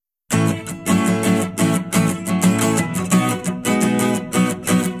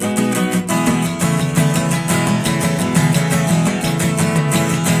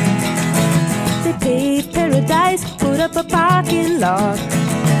lot.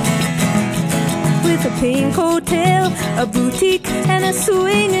 With a pink hotel, a boutique, and a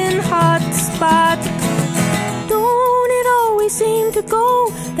swinging hot spot. Don't it always seem to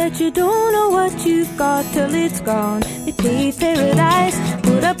go that you don't know what you've got till it's gone? They paved paradise,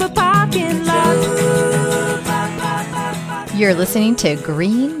 put up a parking lot. You're listening to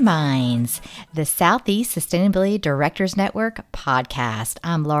Green Minds, the Southeast Sustainability Directors Network podcast.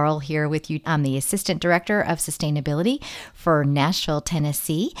 I'm Laurel here with you. I'm the Assistant Director of Sustainability for Nashville,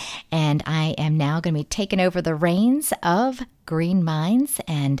 Tennessee, and I am now going to be taking over the reins of Green Minds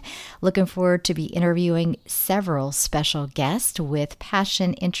and looking forward to be interviewing several special guests with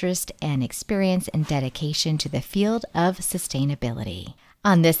passion, interest, and experience and dedication to the field of sustainability.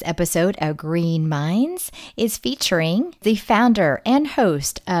 On this episode of Green Minds is featuring the founder and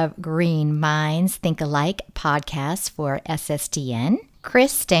host of Green Minds Think Alike podcast for SSDN,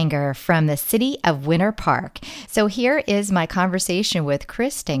 Chris Stanger from the city of Winter Park. So here is my conversation with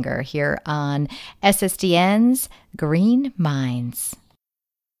Chris Stanger here on SSDN's Green Minds.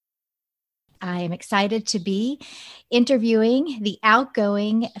 I am excited to be interviewing the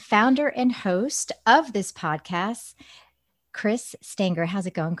outgoing founder and host of this podcast, Chris Stanger. How's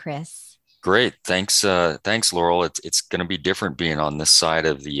it going, Chris? Great. Thanks, Laurel. It's going to be different being on this side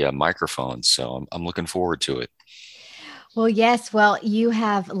of the microphone, so I'm looking forward to it. Well, yes. Well, you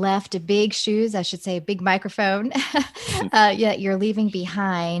have left big shoes, I should say, a big microphone. You're leaving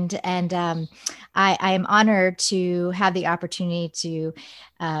behind, and I am honored to have the opportunity to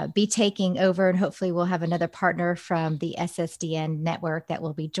be taking over, and hopefully we'll have another partner from the SSDN network that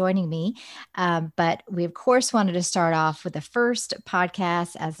will be joining me. But we, of course, wanted to start off with the first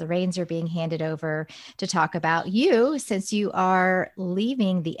podcast as the reins are being handed over to talk about you, since you are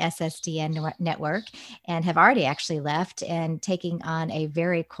leaving the SSDN network and have already actually left and taking on a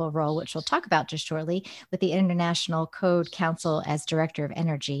very cool role, which we'll talk about just shortly, with the International Code Council as Director of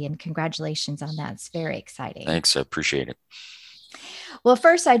Energy. And congratulations on that. It's very exciting. Thanks. I appreciate it. Well,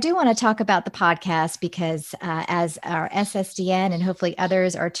 first, I do want to talk about the podcast because as our SSDN and hopefully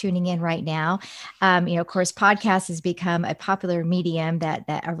others are tuning in right now, of course, podcast has become a popular medium that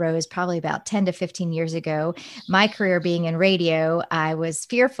arose probably about 10 to 15 years ago. My career being in radio, I was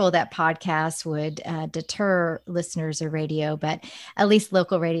fearful that podcasts would deter listeners of radio, but at least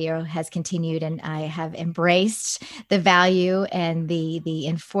local radio has continued, and I have embraced the value and the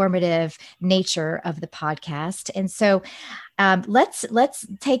informative nature of the podcast. And so let's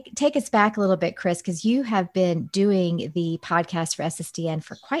take us back a little bit, Chris, because you have been doing the podcast for SSDN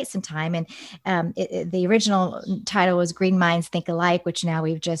for quite some time. And the original title was Green Minds Think Alike, which now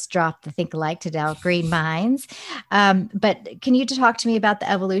we've just dropped the Think Alike to now Green Minds. But can you talk to me about the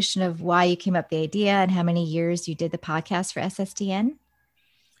evolution of why you came up with the idea and how many years you did the podcast for SSDN?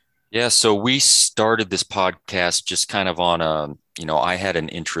 Yeah, so we started this podcast just kind of on I had an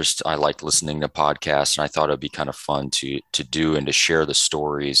interest. I liked listening to podcasts, and I thought it'd be kind of fun to do and to share the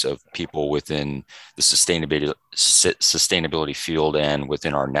stories of people within the sustainability field and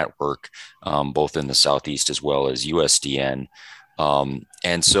within our network, both in the Southeast as well as USDN.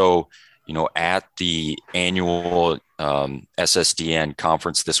 And so, at the annual SSDN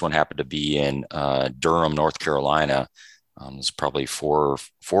conference, this one happened to be in Durham, North Carolina. It was probably four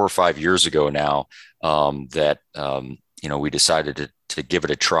or 5 years ago now that we decided to give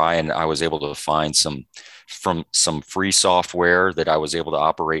it a try, and I was able to find some free software that I was able to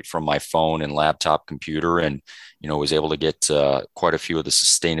operate from my phone and laptop computer, and was able to get quite a few of the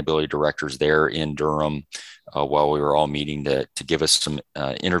sustainability directors there in Durham while we were all meeting to give us some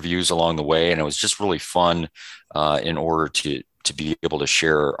interviews along the way, and it was just really fun in order to be able to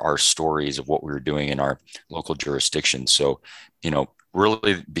share our stories of what we were doing in our local jurisdiction. So,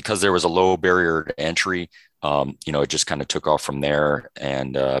 really, because there was a low barrier to entry, it just kind of took off from there.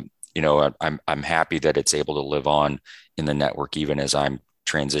 And, I'm happy that it's able to live on in the network, even as I'm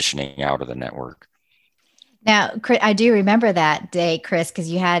transitioning out of the network. Now, I do remember that day, Chris,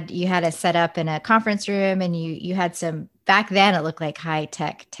 because you had it set up in a conference room, and you had some, back then it looked like high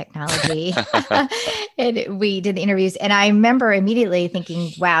tech technology. And we did the interviews, and I remember immediately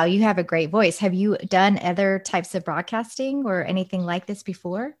thinking, wow, you have a great voice. Have you done other types of broadcasting or anything like this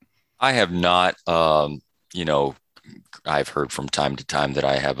before? I have not. I've heard from time to time that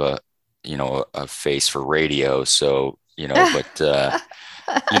I have a face for radio. So, but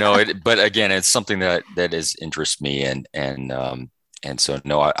but again, it's something that is interests me, and so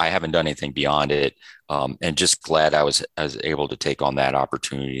no, I haven't done anything beyond it, and just glad I was able to take on that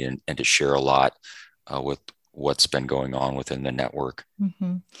opportunity and to share a lot what's been going on within the network.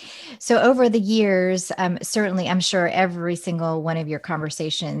 Mm-hmm. So over the years, certainly, I'm sure every single one of your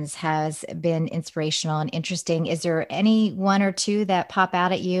conversations has been inspirational and interesting. Is there any one or two that pop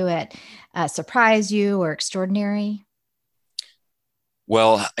out at you at surprise you or extraordinary?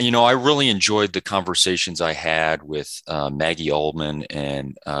 Well, I really enjoyed the conversations I had with Maggie Ullman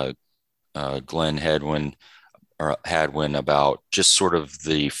and Glenn Hadwin about just sort of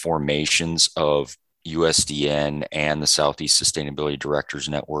the formations of USDN and the Southeast Sustainability Directors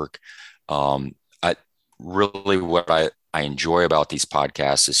Network. I really what I enjoy about these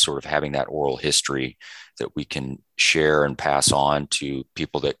podcasts is sort of having that oral history that we can share and pass on to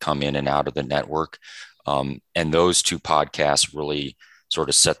people that come in and out of the network. And those two podcasts really sort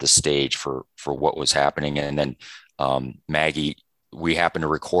of set the stage for what was happening. And then Maggie, we happened to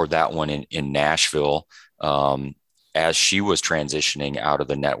record that one in Nashville as she was transitioning out of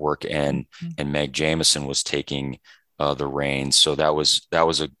the network, and Meg Jameson was taking the reins. So that was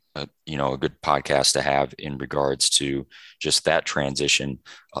a good podcast to have in regards to just that transition.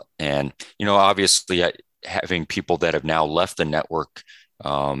 And obviously having people that have now left the network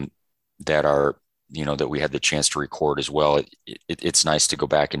that are that we had the chance to record as well. It's nice to go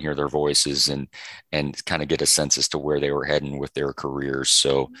back and hear their voices and kind of get a sense as to where they were heading with their careers.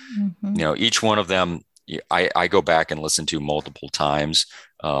 So, each one of them, I go back and listen to multiple times,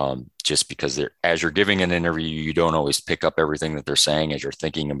 just because as you're giving an interview, you don't always pick up everything that they're saying as you're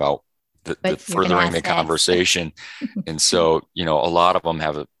thinking about the furthering the conversation. And so, a lot of them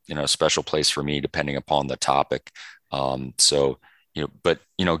have a special place for me depending upon the topic. But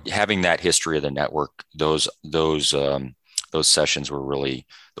having that history of the network, those sessions were really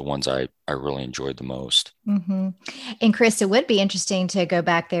the ones I really enjoyed the most. Mm-hmm. And Chris, it would be interesting to go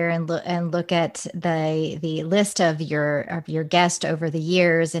back there and look at the list of your guests over the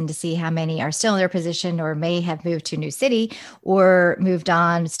years, and to see how many are still in their position or may have moved to a new city or moved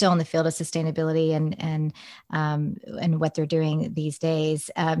on, still in the field of sustainability and what they're doing these days.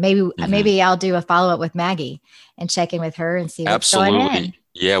 Maybe I'll do a follow up with Maggie and check in with her and see what's going on.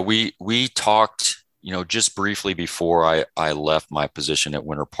 Yeah, we talked just briefly before I left my position at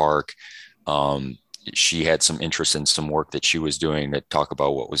Winter Park. She had some interest in some work that she was doing to talk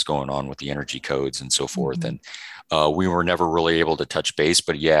about what was going on with the energy codes and so forth. Mm-hmm. And we were never really able to touch base,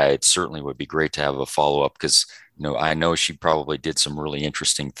 but yeah, it certainly would be great to have a follow-up, because, I know she probably did some really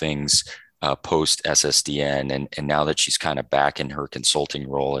interesting things post SSDN. And now that she's kind of back in her consulting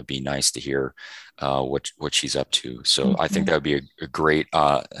role, it'd be nice to hear what she's up to. So mm-hmm. I think that would be a great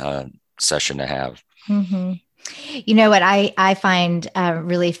session to have. Mm-hmm. You know what I find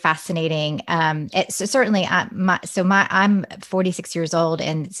really fascinating. So certainly, I'm 46 years old,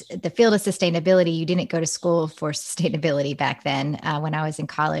 and the field of sustainability. You didn't go to school for sustainability back then when I was in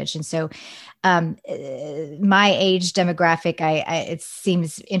college, and so my age demographic, it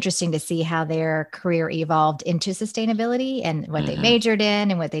seems interesting to see how their career evolved into sustainability and what they majored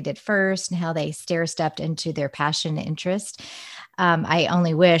in and what they did first, and how they stair-stepped into their passion and interest. I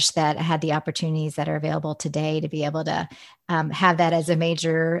only wish that I had the opportunities that are available today to be able to have that as a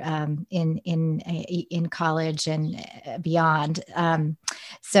major in college and beyond.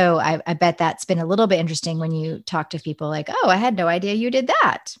 So I bet that's been a little bit interesting when you talk to people like, oh, I had no idea you did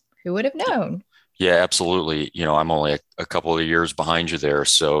that. Who would have known? Yeah, absolutely. I'm only a couple of years behind you there.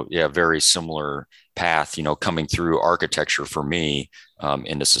 So yeah, very similar path, coming through architecture for me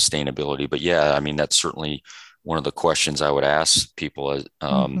into sustainability. But yeah, I mean, that's certainly one of the questions I would ask people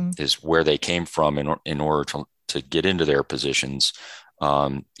is where they came from in order to get into their positions.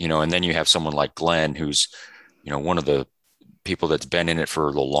 And then you have someone like Glenn, who's, one of the people that's been in it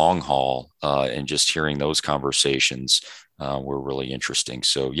for the long haul, and just hearing those conversations were really interesting.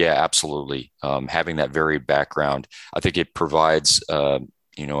 So yeah, absolutely. Having that varied background, I think it provides, a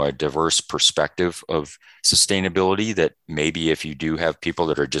diverse perspective of sustainability that maybe if you do have people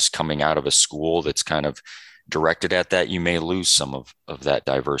that are just coming out of a school that's kind of directed at that, you may lose some of that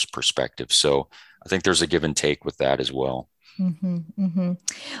diverse perspective. So I think there's a give and take with that as well. Mm-hmm, mm-hmm.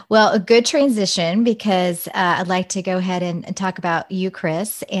 Well, a good transition, because I'd like to go ahead and talk about you,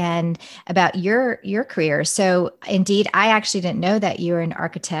 Chris, and about your career. So indeed, I actually didn't know that you were an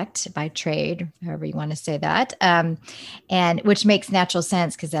architect by trade, however you want to say that, and which makes natural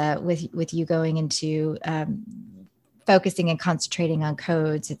sense, because with you going into focusing and concentrating on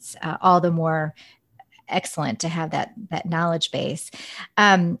codes, it's all the more excellent to have that knowledge base.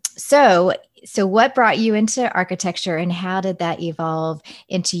 So what brought you into architecture, and how did that evolve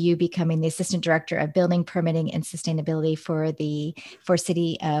into you becoming the assistant director of building permitting and sustainability for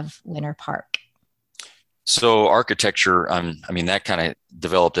City of Winter Park? So architecture, I mean, that kind of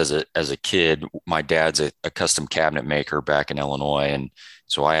developed as a kid. My dad's a custom cabinet maker back in Illinois, and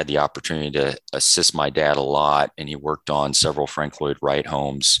so I had the opportunity to assist my dad a lot. And he worked on several Frank Lloyd Wright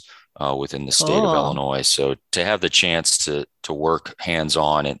homes within the state of Cool. Illinois. So to have the chance to work hands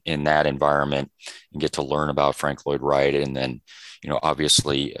on in that environment and get to learn about Frank Lloyd Wright, and then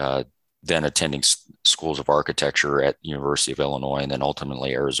obviously then attending schools of architecture at University of Illinois, and then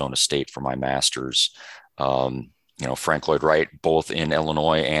ultimately Arizona State for my master's. Frank Lloyd Wright, both in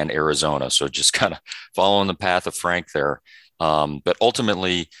Illinois and Arizona. So just kind of following the path of Frank there. But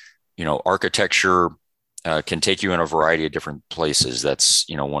ultimately, architecture can take you in a variety of different places. That's,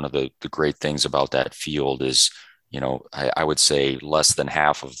 one of the great things about that field is, I would say less than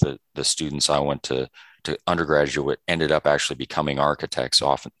half of the students I went to undergraduate ended up actually becoming architects.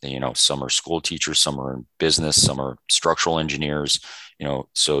 Often, some are school teachers, some are in business, some are structural engineers,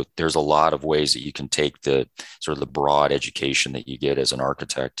 so there's a lot of ways that you can take the sort of the broad education that you get as an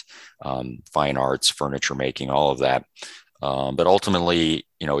architect, fine arts, furniture making, all of that. But ultimately,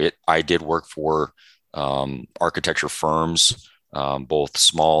 I did work for architecture firms, both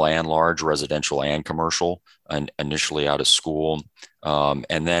small and large, residential and commercial, and initially out of school.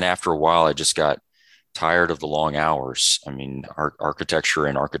 And then after a while, I just got tired of the long hours. I mean, architecture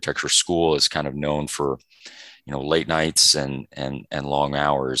and architecture school is kind of known for, late nights and long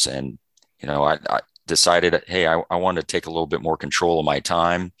hours. And, I decided, hey, I wanted to take a little bit more control of my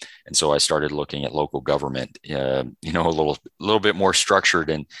time. And so I started looking at local government, a little bit more structured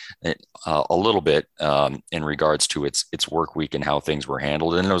and a little bit in regards to its work week and how things were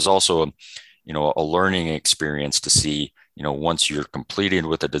handled. And it was also a learning experience to see, once you're completed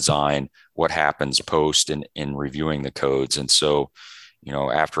with a design, what happens post in reviewing the codes. And so,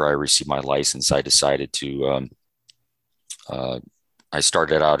 after I received my license, I decided to, I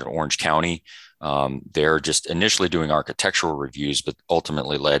started out in Orange County. They're just initially doing architectural reviews, but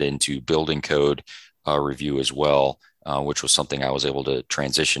ultimately led into building code review as well, which was something I was able to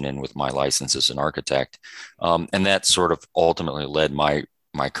transition in with my license as an architect. And that sort of ultimately led my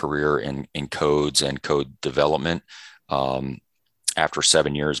career in codes and code development. After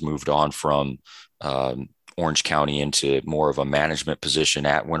 7 years, moved on from Orange County into more of a management position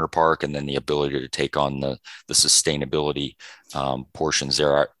at Winter Park, and then the ability to take on the sustainability portions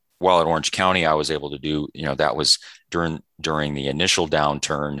there. While at Orange County, I was able to do, that was during the initial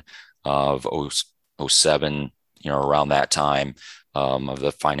downturn of 07, around that time of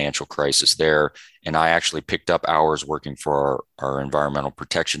the financial crisis there. And I actually picked up hours working for our environmental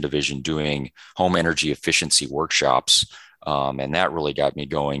protection division doing home energy efficiency workshops. And that really got me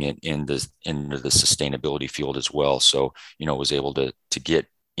going into the sustainability field as well. So, was able to get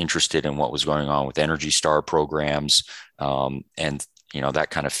interested in what was going on with Energy Star programs. And, that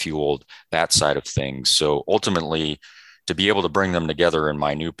kind of fueled that side of things. So ultimately, to be able to bring them together in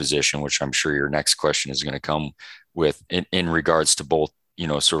my new position, which I'm sure your next question is going to come with in regards to both,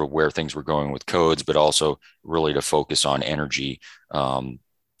 sort of where things were going with codes, but also really to focus on energy,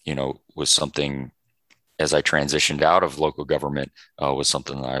 was something, as I transitioned out of local government, was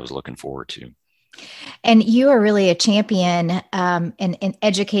something that I was looking forward to. And you are really a champion in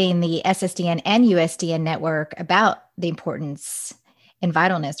educating the SSDN and USDN network about the importance and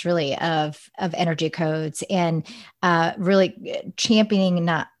vitalness, really, of energy codes, and really championing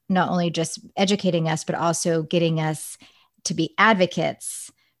not only just educating us, but also getting us to be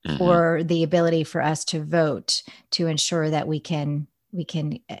advocates for the ability for us to vote to ensure that we can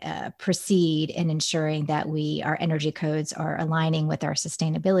proceed in ensuring that our energy codes are aligning with our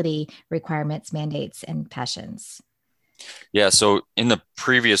sustainability requirements, mandates, and passions. Yeah. So in the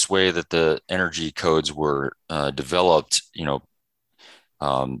previous way that the energy codes were developed,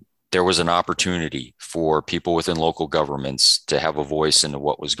 there was an opportunity for people within local governments to have a voice into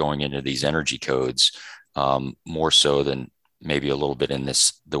what was going into these energy codes, more so than maybe a little bit in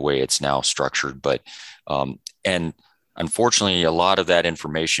the way it's now structured. But, and unfortunately, a lot of that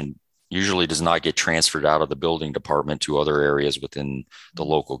information usually does not get transferred out of the building department to other areas within the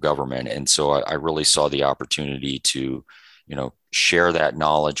local government. And so I really saw the opportunity to, share that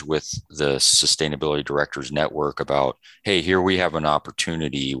knowledge with the Sustainability Directors Network about, hey, here we have an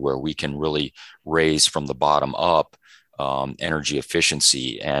opportunity where we can really raise from the bottom up energy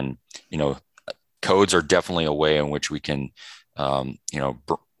efficiency. And, codes are definitely a way in which we can,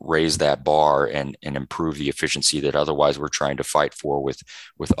 raise that bar and improve the efficiency that otherwise we're trying to fight for with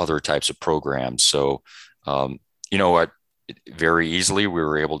other types of programs. So, very easily we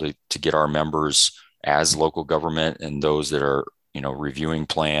were able to get our members as local government and those that are, reviewing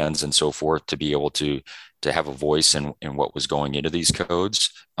plans and so forth to be able to to have a voice in what was going into these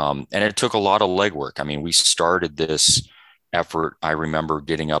codes. And it took a lot of legwork. I mean, we started this effort. I remember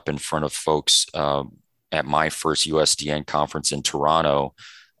getting up in front of folks at my first USDN conference in Toronto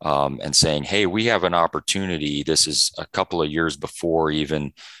and saying, hey, we have an opportunity. This is a couple of years before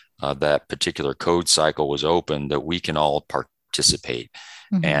even that particular code cycle was open, that we can all participate.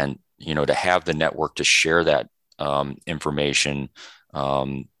 Mm-hmm. And, to have the network to share that information,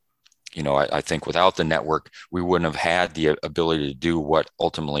 I think without the network, we wouldn't have had the ability to do what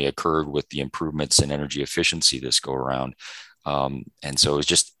ultimately occurred with the improvements in energy efficiency this go around. And so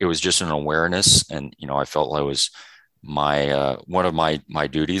it was just an awareness. And, I felt it was one of my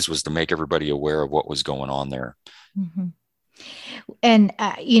duties was to make everybody aware of what was going on there. Mm-hmm. And,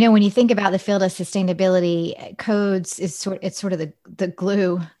 when you think about the field of sustainability, codes is sort of the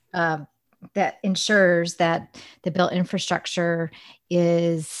glue that ensures that the built infrastructure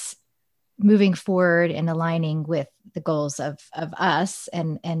is moving forward and aligning with the goals of us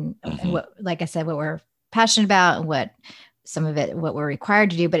and what, like I said, what we're passionate about and what we're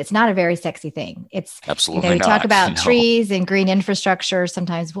required to do, but it's not a very sexy thing. It's absolutely we not. talk about trees and green infrastructure,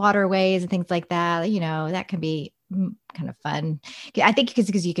 sometimes waterways and things like that, that can be kind of fun. I think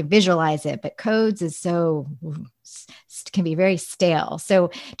because you can visualize it, but codes is can be very stale.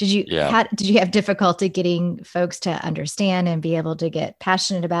 So did you have difficulty getting folks to understand and be able to get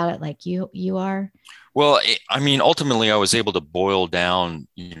passionate about it like you are? Well, ultimately I was able to boil down,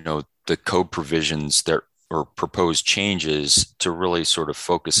 the code provisions that or proposed changes to really sort of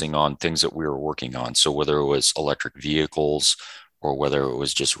focusing on things that we were working on. So whether it was electric vehicles or whether it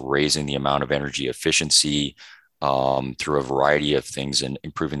was just raising the amount of energy efficiency through a variety of things and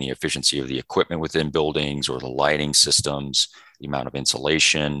improving the efficiency of the equipment within buildings or the lighting systems, the amount of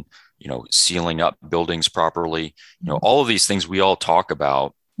insulation, sealing up buildings properly, all of these things we all talk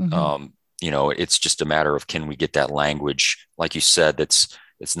about. Mm-hmm. It's just a matter of, can we get that language, like you said,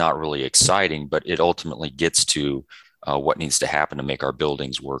 it's not really exciting, but it ultimately gets to what needs to happen to make our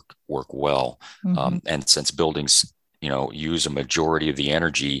buildings work well. Mm-hmm. And since buildings, use a majority of the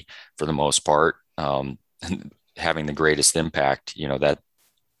energy for the most part, having the greatest impact, that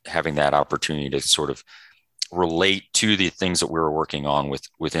having that opportunity to sort of relate to the things that we were working on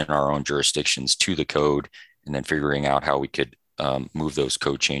within our own jurisdictions to the code, and then figuring out how we could move those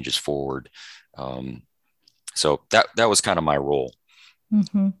code changes forward. So that was kind of my role.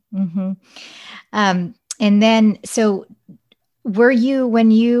 Mm-hmm, mm-hmm. And then, so were you,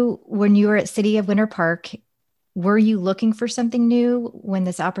 when you were at City of Winter Park, were you looking for something new when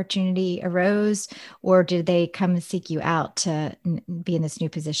this opportunity arose, or did they come and seek you out to be in this new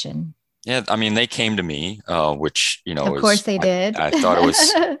position? Yeah, they came to me, which, of course they did. I thought it was,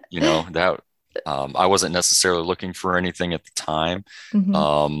 that I wasn't necessarily looking for anything at the time.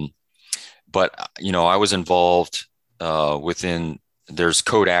 Mm-hmm. But, I was involved there's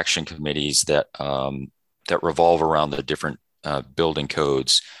code action committees that revolve around the different building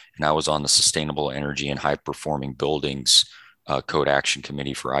codes. And I was on the Sustainable Energy and High Performing Buildings Code Action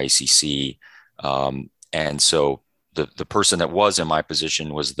Committee for ICC. And so the person that was in my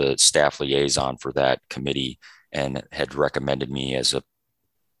position was the staff liaison for that committee and had recommended me as a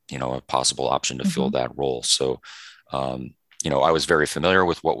possible option to fill that role. So, I was very familiar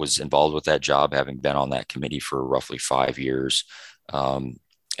with what was involved with that job, having been on that committee for roughly 5 years.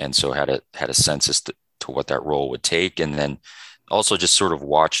 And so had a sense as to what that role would take. And then also just sort of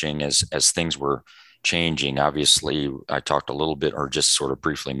watching as things were changing. Obviously, I talked a little bit or just sort of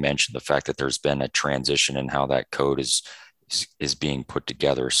briefly mentioned the fact that there's been a transition in how that code is being put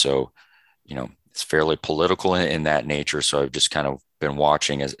together. So, it's fairly political in that nature. So I've just kind of been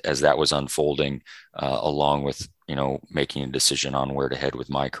watching as that was unfolding, along with, making a decision on where to head with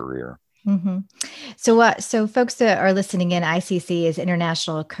my career. Mm-hmm. So folks that are listening in, ICC is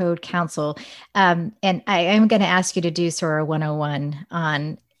International Code Council. And I am going to ask you to do sort of 101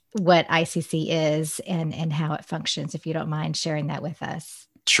 on what ICC is and how it functions, if you don't mind sharing that with us.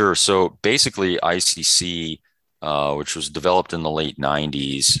 Sure. So basically ICC, which was developed in the late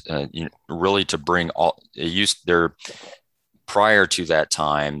 90s, really to bring prior to that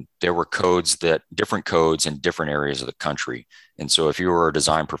time, there were different codes in different areas of the country. And so if you were a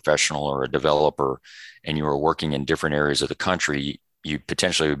design professional or a developer and you were working in different areas of the country, you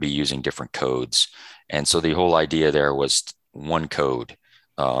potentially would be using different codes. And so the whole idea there was one code.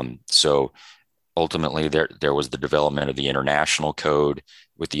 So ultimately there was the development of the international code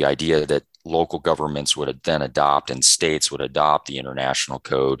with the idea that local governments would then adopt and states would adopt the international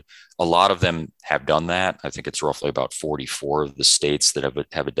code. A lot of them have done that. I think it's roughly about 44 of the states that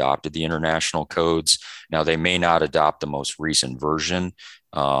have adopted the international codes. Now, they may not adopt the most recent version,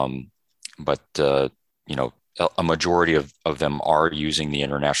 but a majority of them are using the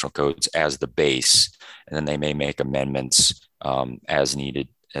international codes as the base, and then they may make amendments as needed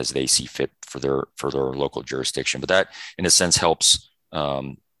as they see fit for their local jurisdiction. But that, in a sense, helps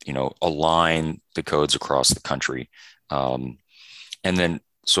align the codes across the country. And then,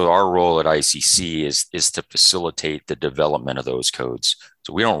 so our role at ICC is to facilitate the development of those codes.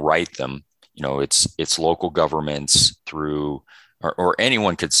 So we don't write them. It's local governments through, or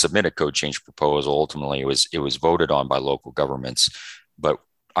anyone could submit a code change proposal. Ultimately, it was voted on by local governments, but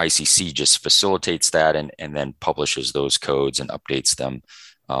ICC just facilitates that and then publishes those codes and updates them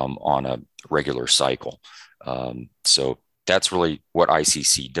on a regular cycle. So that's really what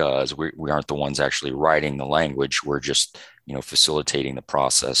ICC does. We aren't the ones actually writing the language. We're just, facilitating the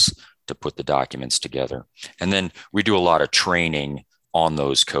process to put the documents together. And then we do a lot of training on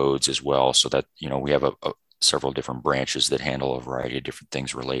those codes as well, so that, we have several different branches that handle a variety of different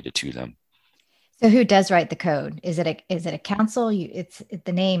things related to them. So who does write the code? Is it a council? It's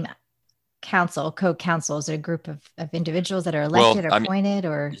the name council, code council. Is it a group of individuals that are elected or appointed,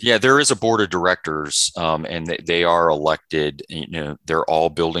 or? Yeah, there is a board of directors, and they are elected. They're all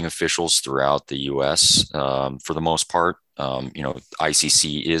building officials throughout the U.S. For the most part.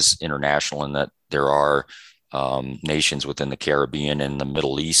 ICC is international in that there are nations within the Caribbean and the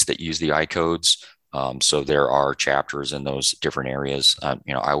Middle East that use the I codes. So there are chapters in those different areas.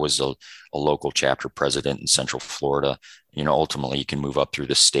 I was a local chapter president in Central Florida. Ultimately you can move up through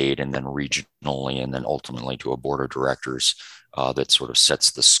the state and then regionally, and then ultimately to a board of directors that sort of sets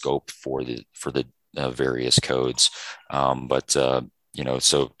the scope for the various codes. So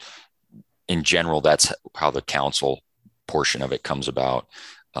in general, that's how the council portion of it comes about.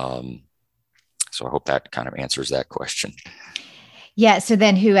 So I hope that kind of answers that question. Yeah. So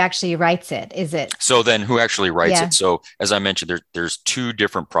then who actually writes it? Is it? So then who actually writes it? So as I mentioned, there's two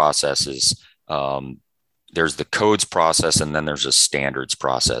different processes. There's the codes process, and then there's a standards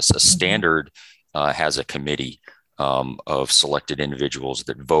process. A standard has a committee of selected individuals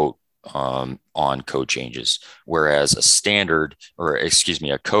that vote on code changes, whereas a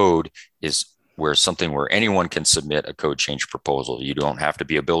code is where anyone can submit a code change proposal. You don't have to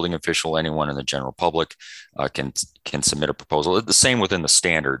be a building official. Anyone in the general public can submit a proposal. The same within the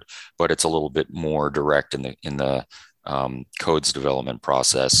standard, but it's a little bit more direct in the codes development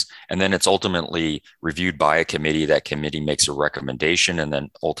process. And then it's ultimately reviewed by a committee. That committee makes a recommendation, and then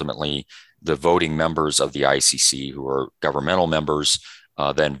ultimately the voting members of the ICC, who are governmental members,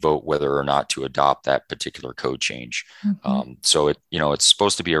 then vote whether or not to adopt that particular code change. Mm-hmm. So it's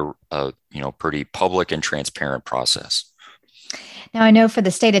supposed to be a pretty public and transparent process. Now, I know for the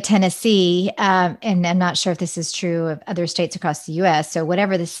state of Tennessee, and I'm not sure if this is true of other states across the U.S., so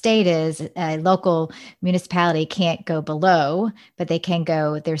whatever the state is, a local municipality can't go below, but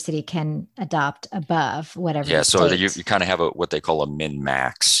their city can adopt above whatever. Yeah, so you kind of have what they call a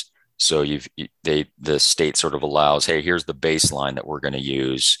min-max. So the state sort of allows, hey, here's the baseline that we're going to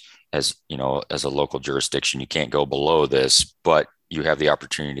use as a local jurisdiction. You can't go below this, but you have the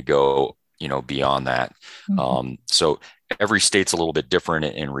opportunity to go, beyond that. Mm-hmm. So every state's a little bit different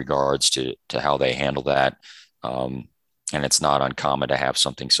in regards to how they handle that. And it's not uncommon to have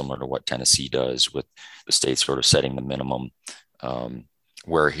something similar to what Tennessee does, with the state sort of setting the minimum,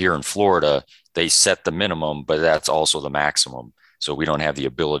 where here in Florida, they set the minimum, but that's also the maximum. So we don't have the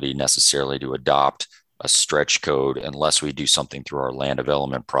ability necessarily to adopt a stretch code unless we do something through our land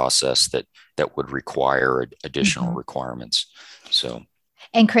development process that would require additional mm-hmm. requirements. So.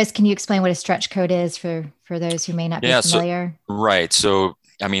 And Chris, can you explain what a stretch code is for those who may not be familiar? Right. So,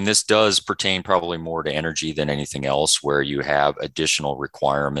 this does pertain probably more to energy than anything else, where you have additional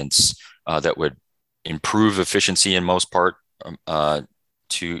requirements that would improve efficiency in most part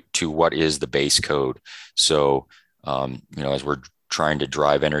to what is the base code. So, as we're trying to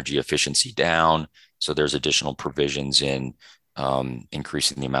drive energy efficiency down, so there's additional provisions in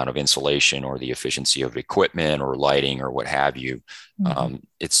increasing the amount of insulation or the efficiency of equipment or lighting or what have you. Mm-hmm.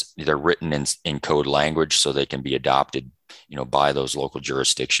 They're written in code language, so they can be adopted, by those local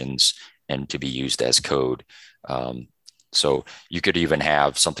jurisdictions and to be used as code. So you could even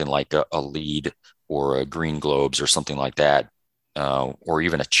have something like a LEED or a green globes or something like that, or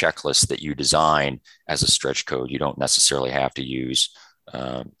even a checklist that you design as a stretch code. You don't necessarily have to use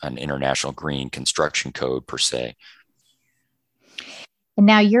an international green construction code per se. And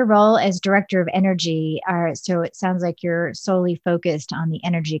now your role as director of energy so it sounds like you're solely focused on the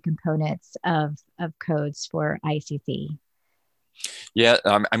energy components of codes for ICC. Yeah,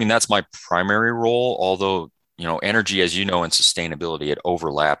 that's my primary role. Although, energy, as you know, and sustainability, it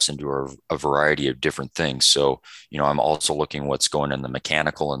overlaps into a variety of different things. So, I'm also looking what's going in the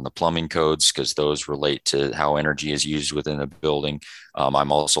mechanical and the plumbing codes, because those relate to how energy is used within a building.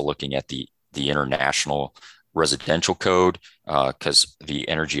 I'm also looking at the international residential code, because the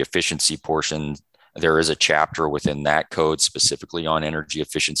energy efficiency portion, there is a chapter within that code specifically on energy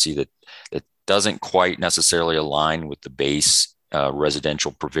efficiency that doesn't quite necessarily align with the base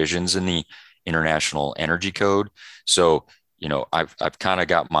residential provisions in the International Energy Code. So, I've kind of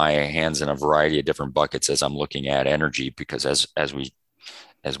got my hands in a variety of different buckets as I'm looking at energy, because as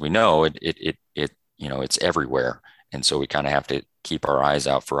we know, it's everywhere, and so we kind of have to keep our eyes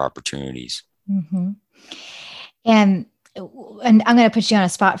out for opportunities. Mm-hmm. And I'm going to put you on a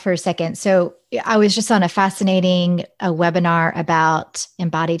spot for a second. So I was just on a fascinating webinar about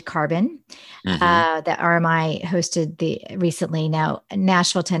embodied carbon that RMI hosted recently. Now,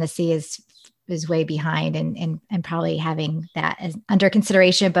 Nashville, Tennessee is way behind and probably having that as under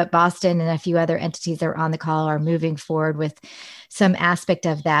consideration, but Boston and a few other entities that are on the call are moving forward with some aspect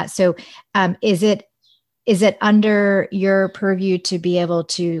of that. So is it under your purview to be able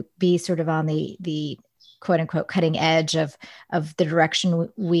to be sort of on the quote unquote cutting edge of the direction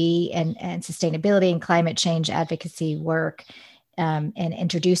we and sustainability and climate change advocacy work, and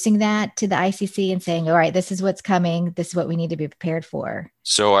introducing that to the ICC and saying, all right, this is what's coming. This is what we need to be prepared for.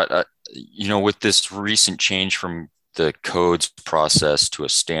 So, with this recent change from the codes process to a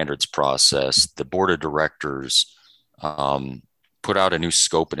standards process, the board of directors put out a new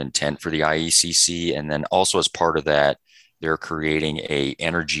scope and intent for the IECC. And then also as part of that, they're creating a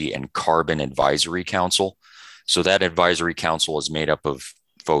energy and carbon advisory council. So that advisory council is made up of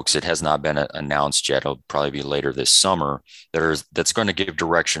folks. It has not been announced yet. It'll probably be later this summer. That's going to give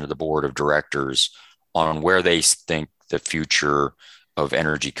direction to the board of directors on where they think the future of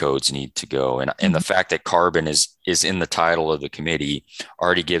energy codes need to go. And the fact that carbon is in the title of the committee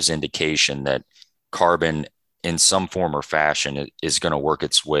already gives indication that carbon in some form or fashion is going to work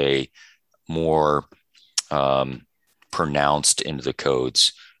its way more pronounced into the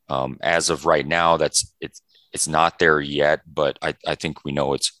codes. As of right now, it's not there yet, but I think we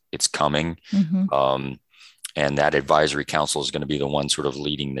know it's coming. And that advisory council is going to be the one sort of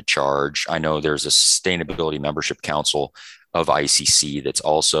leading the charge. I know there's a sustainability membership council of ICC that's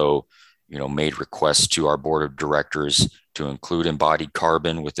also, made requests to our board of directors to include embodied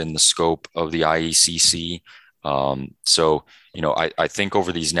carbon within the scope of the IECC. So, I think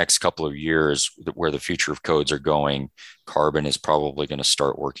over these next couple of years, where the future of codes are going, carbon is probably going to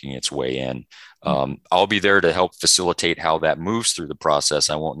start working its way in. I'll be there to help facilitate how that moves through the process.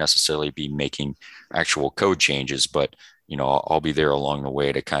 I won't necessarily be making actual code changes, but, I'll be there along the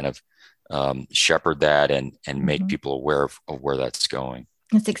way to kind of shepherd that and make people aware of where that's going.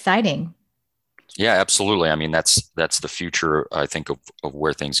 It's exciting. Yeah, absolutely. I mean, that's the future, I think, of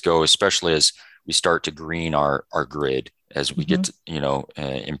where things go, especially as we start to green our grid, as we get to,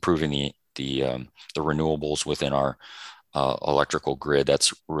 improving the renewables within our electrical grid.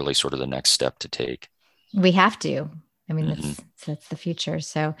 That's really sort of the next step to take. We have to. I mean, that's the future.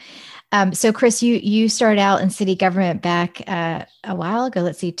 So, Chris, you started out in city government back a while ago.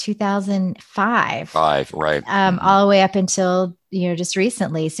 Let's see, 2005. Right. All the way up until just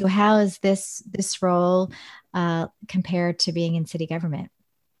recently. So, how is this role compared to being in city government?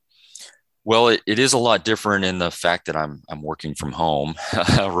 Well, it is a lot different in the fact that I'm working from home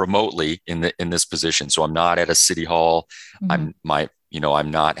remotely in this position. So I'm not at a city hall. I'm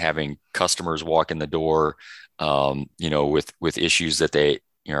not having customers walk in the door, with issues that they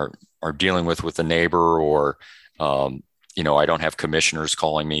are dealing with the neighbor, or I don't have commissioners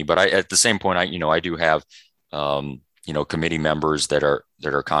calling me. But at the same point, I do have committee members that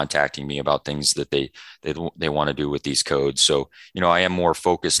are contacting me about things that they want to do with these codes. So, I am more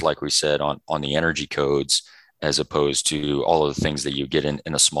focused, like we said, on the energy codes, as opposed to all of the things that you get in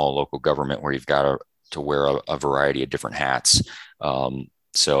a small local government where you've got to wear a variety of different hats.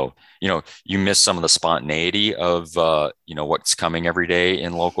 So, you miss some of the spontaneity of, what's coming every day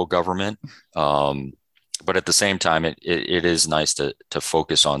in local government. But at the same time, it is nice to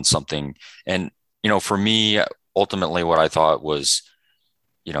focus on something. And, for me, ultimately, what I thought was,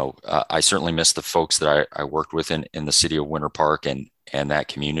 I certainly miss the folks that I worked with in the city of Winter Park and that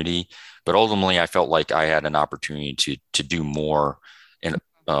community. But ultimately, I felt like I had an opportunity to do more,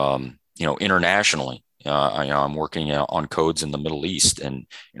 internationally. I'm working on codes in the Middle East, and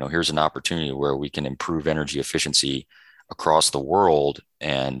here's an opportunity where we can improve energy efficiency across the world.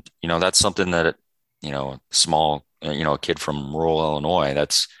 And that's something that small, a kid from rural Illinois,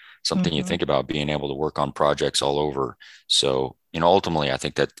 that's something you think about, being able to work on projects all over. So, ultimately, I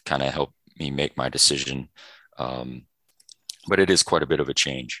think that kind of helped me make my decision But it is quite a bit of a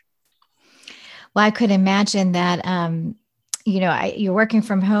change. Well, I could imagine that, you're working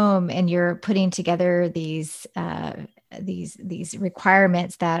from home and you're putting together these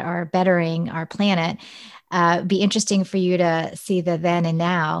requirements that are bettering our planet. Be interesting for you to see the then and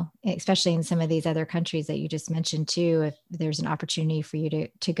now, especially in some of these other countries that you just mentioned too. If there's an opportunity for you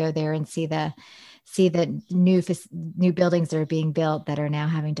to go there and see the new buildings that are being built that are now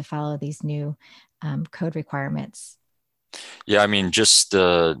having to follow these new code requirements. Yeah, I mean,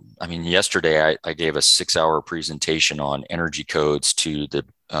 yesterday I gave a 6-hour presentation on energy codes to the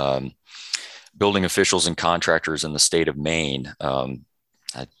building officials and contractors in the state of Maine.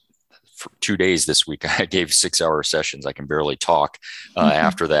 For 2 days this week, I gave 6-hour sessions. I can barely talk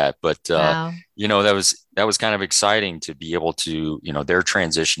after that, but Wow. That was kind of exciting to be able to, they're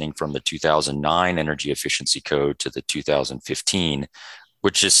transitioning from the 2009 energy efficiency code to the 2015,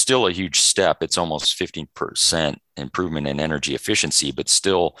 which is still a huge step. It's almost 15% improvement in energy efficiency, but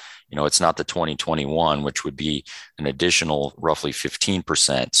still, it's not the 2021, which would be an additional roughly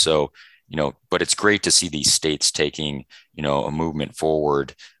 15%. So, but it's great to see these states taking, a movement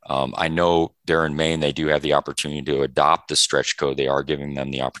forward. I know there in Maine, they do have the opportunity to adopt the stretch code. They are giving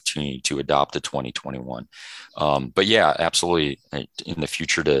them the opportunity to adopt the 2021. But yeah, absolutely. In the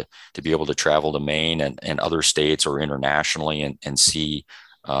future to be able to travel to Maine and other states or internationally and see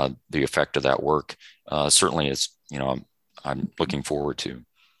the effect of that work certainly is, I'm looking forward to.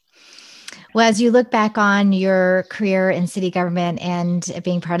 Well, as you look back on your career in city government and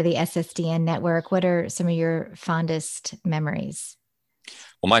being part of the SSDN network, what are some of your fondest memories?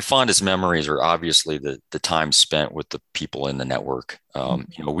 Well, my fondest memories are obviously the time spent with the people in the network.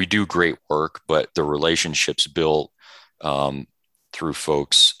 We do great work, but the relationships built through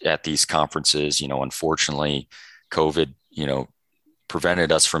folks at these conferences, unfortunately, COVID,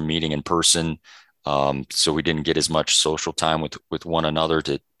 prevented us from meeting in person. So we didn't get as much social time with one another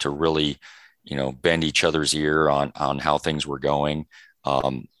to really, bend each other's ear on how things were going.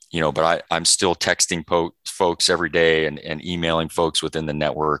 But I'm still texting folks every day and emailing folks within the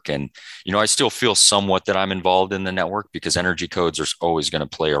network. And, I still feel somewhat that I'm involved in the network because energy codes are always going to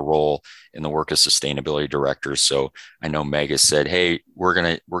play a role in the work of sustainability directors. So I know Meg has said, hey, we're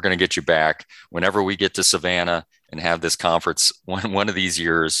going to get you back whenever we get to Savannah and have this conference one of these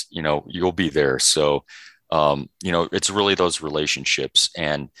years, you'll be there. So, it's really those relationships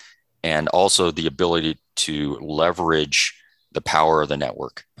and also the ability to leverage the power of the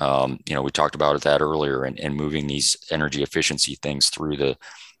network. We talked about that earlier and moving these energy efficiency things through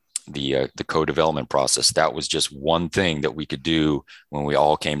the co-development process. That was just one thing that we could do when we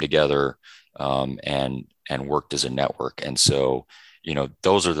all came together and worked as a network. And so,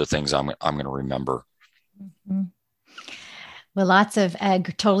 those are the things I'm going to remember. Mm-hmm. Well,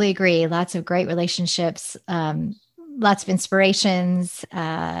 totally agree. Lots of great relationships, lots of inspirations.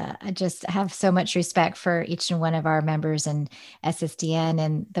 I just have so much respect for each and one of our members in SSDN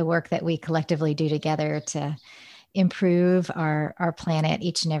and the work that we collectively do together to improve our planet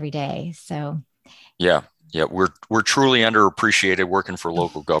each and every day. So, yeah, we're truly underappreciated working for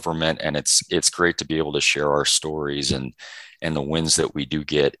local government, and it's great to be able to share our stories and the wins that we do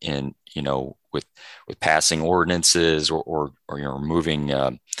get in, with passing ordinances or moving,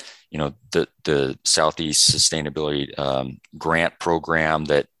 the Southeast Sustainability Grant Program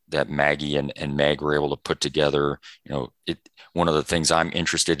that Maggie and Meg were able to put together. One of the things I'm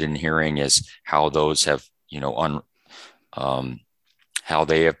interested in hearing is how those have, how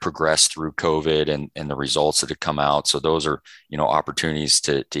they have progressed through COVID and the results that have come out. So those are, opportunities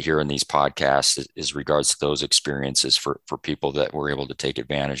to hear in these podcasts as regards to those experiences for people that were able to take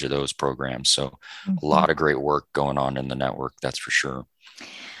advantage of those programs. So a lot of great work going on in the network, that's for sure.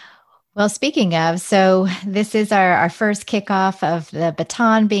 Well, speaking of, so this is our first kickoff of the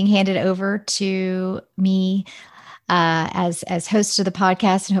baton being handed over to me as host of the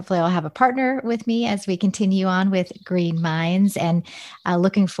podcast, and hopefully I'll have a partner with me as we continue on with Green Minds, and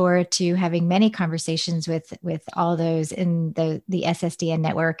looking forward to having many conversations with all those in the SSDN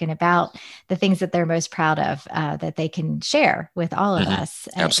network and about the things that they're most proud of that they can share with all of us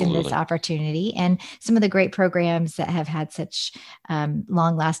in this opportunity, and some of the great programs that have had such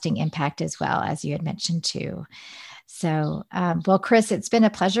long-lasting impact as well, as you had mentioned too. So, well, Chris, it's been a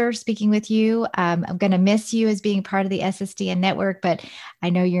pleasure speaking with you. I'm going to miss you as being part of the SSDN network, but I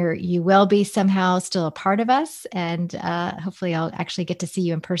know you will be somehow still a part of us, and hopefully I'll actually get to see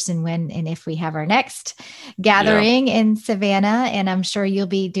you in person when and if we have our next gathering in Savannah. And I'm sure you'll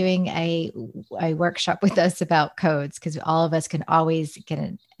be doing a workshop with us about codes, because all of us can always get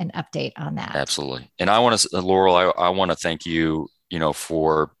an update on that. Absolutely. And I want to, Laurel, I want to thank you,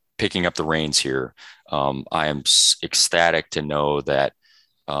 for picking up the reins here. I am ecstatic to know that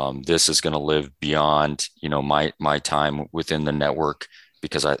this is going to live beyond, my time within the network,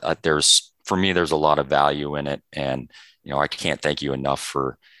 because for me, there's a lot of value in it. And, I can't thank you enough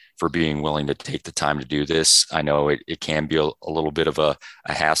for being willing to take the time to do this. I know it can be a little bit of a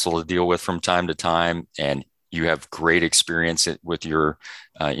hassle to deal with from time to time, and you have great experience with your,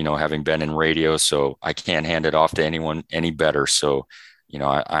 having been in radio, so I can't hand it off to anyone any better. So,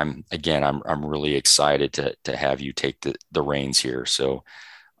 I'm really excited to have you take the reins here. So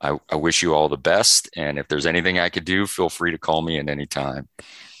I wish you all the best. And if there's anything I could do, feel free to call me at any time.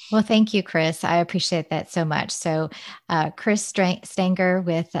 Well, thank you, Chris. I appreciate that so much. So, Chris Stanger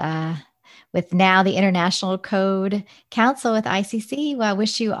with now the International Code Council with ICC. Well, I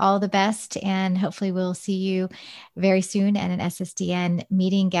wish you all the best, and hopefully we'll see you very soon at an SSDN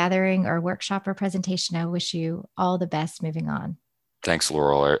meeting, gathering, or workshop or presentation. I wish you all the best moving on. Thanks,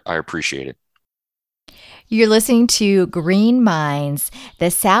 Laurel. I appreciate it. You're listening to Green Minds,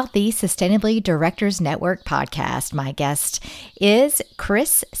 the Southeast Sustainability Directors Network podcast. My guest is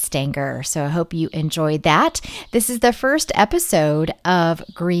Chris Stanger, so I hope you enjoyed that. This is the first episode of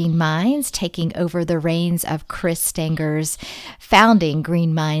Green Minds, taking over the reins of Chris Stanger's founding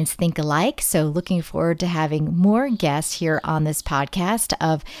Green Minds Think Alike. So looking forward to having more guests here on this podcast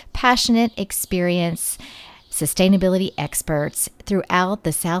of passionate experience sustainability experts throughout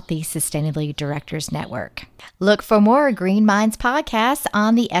the Southeast Sustainability Directors Network. Look for more Green Minds podcasts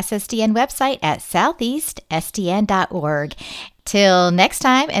on the SSDN website at southeastsdn.org. Till next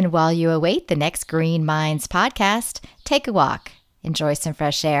time, and while you await the next Green Minds podcast, take a walk, enjoy some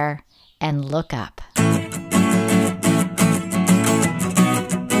fresh air, and look up.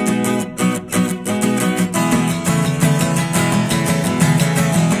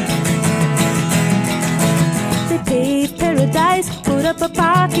 Paradise, put up a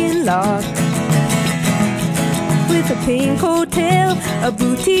parking lot with a pink hotel, a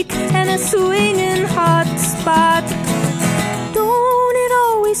boutique, and a swinging hot spot. Don't it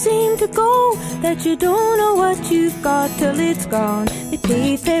always seem to go that you don't know what you've got till it's gone? They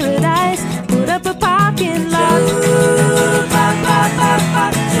paved paradise, put up a parking lot.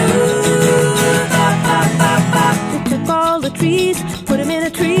 They took all the trees, put them in a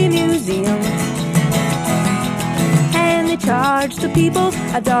tree museum. They charge the people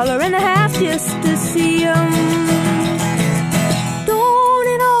 $1.50 just to see them. Don't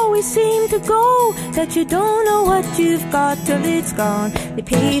it always seem to go that you don't know what you've got till it's gone? They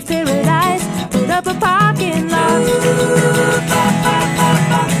paved paradise, put up a parking lot.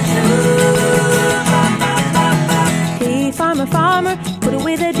 Hey, farmer, put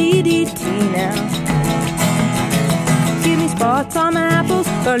away the DDT now. Give me spots on my apples,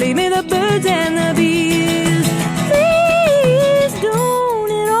 or leave me the birds and the bees.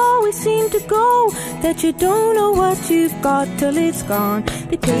 Don't it always seem to go that you don't know what you've got till it's gone?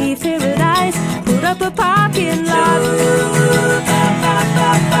 They paved paradise, put up a parking lot.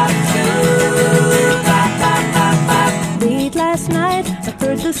 Late last night, I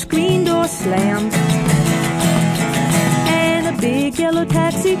heard the screen door slam, and a big yellow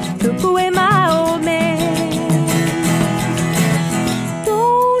taxi took away my old man.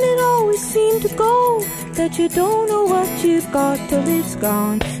 Don't it always seem to go that you don't know what you've got till it's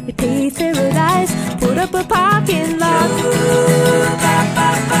gone? They paved paradise, put up a parking lot.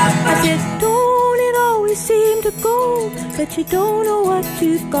 I said, don't it always seem to go that you don't know what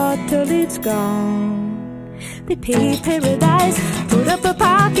you've got till it's gone? They paved paradise, put up a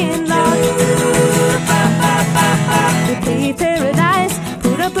parking lot. They paved paradise,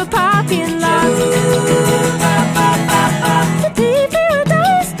 put up a parking lot. They paved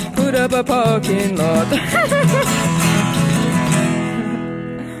paradise, put up a parking lot.